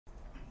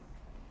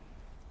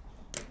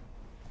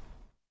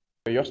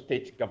Your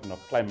state governor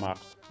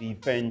climaxed the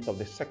event of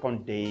the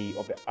second day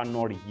of the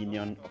annual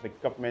reunion of the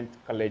Government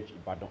College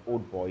Ibadan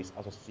Old Boys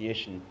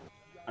Association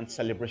and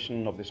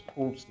celebration of the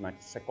school's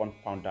 92nd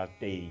Founders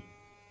Day.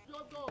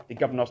 The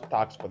governor's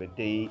task for the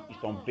day is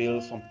to unveil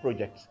some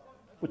projects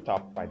put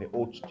up by the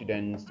old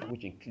students,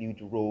 which include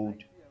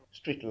road,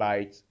 street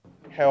lights,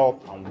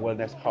 health and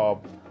wellness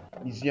hub,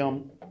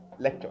 museum,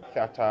 lecture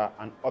theatre,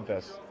 and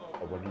others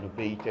that were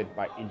renovated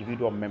by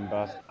individual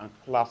members and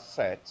class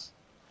sets.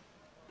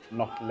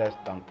 Not less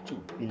than 2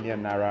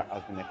 billion naira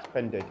has been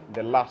expended in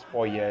the last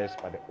 4 years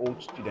by the old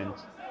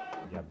students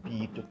in their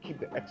bid to keep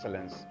the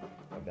excellence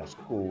that their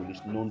school is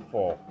known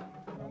for.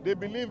 They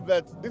believe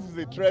that this is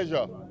a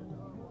treasure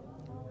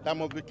that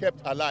must be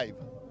kept alive.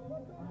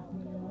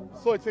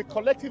 So it's a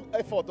collective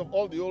effort of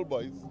all the old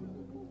boys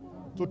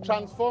to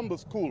transform the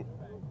school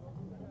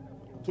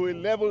to a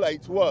level that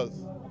it was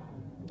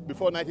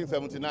before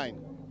 1979.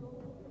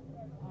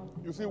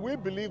 You see, we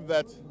believe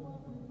that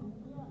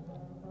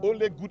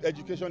only good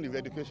education is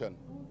education.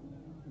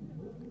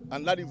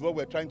 And that is what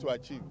we're trying to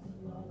achieve.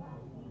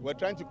 We're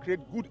trying to create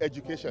good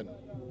education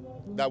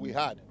that we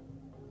had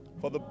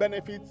for the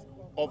benefit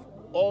of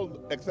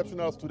all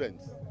exceptional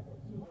students.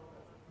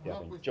 They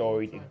have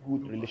enjoyed a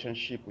good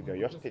relationship with the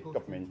Oyo State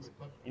government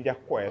in their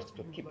quest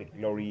to keep the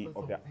glory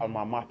of their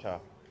alma mater.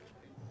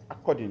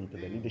 According to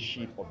the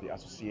leadership of the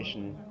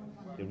association,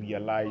 they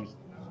realized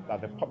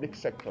that the public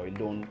sector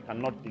alone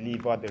cannot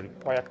deliver the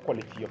required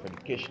quality of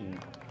education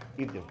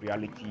if the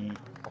reality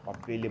of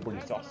available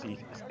resources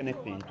is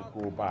anything to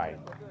go by.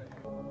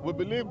 We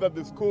believe that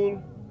the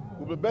school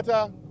will be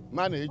better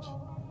managed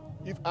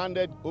if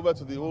handed over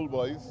to the old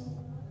boys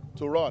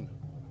to run.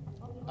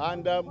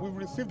 And we've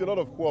received a lot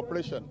of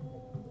cooperation.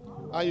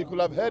 And you could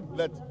have heard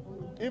that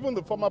even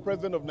the former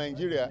president of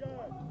Nigeria,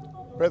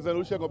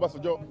 President Olusegun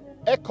Obasanjo,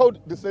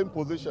 echoed the same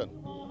position.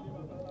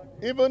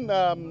 Even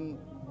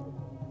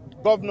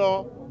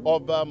governor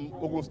of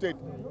Ogun State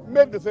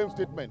made the same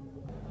statement.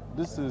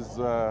 This is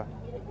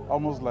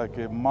almost like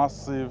a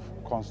massive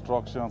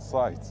construction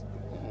site.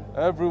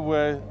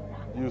 Everywhere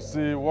you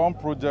see one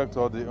project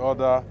or the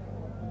other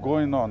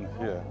going on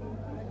here.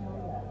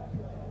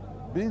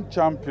 Being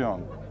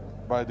championed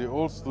by the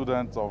old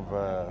students of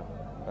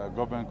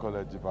Government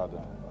College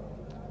Ibadan,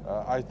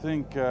 I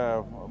think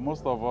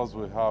most of us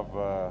will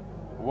have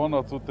one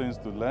or two things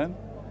to learn.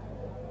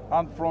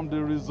 And from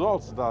the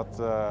results that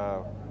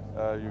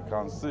you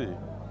can see,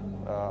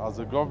 as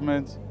a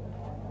government,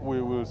 we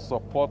will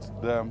support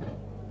them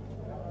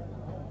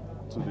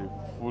to the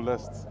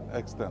fullest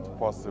extent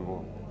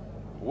possible.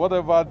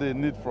 Whatever they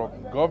need from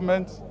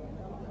government,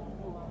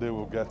 they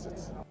will get it.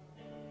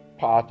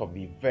 Part of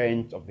the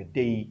event of the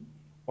day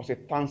was a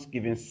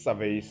Thanksgiving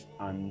service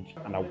and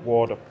an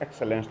award of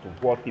excellence to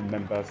worthy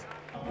members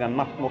in an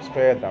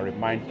atmosphere that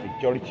reminds the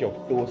majority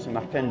of those in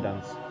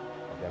attendance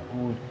of their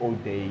good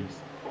old days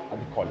at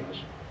the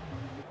college.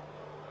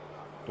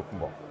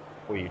 Tokunbo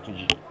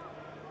Oyetunji,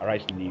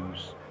 Arise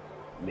News,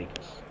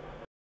 Lagos.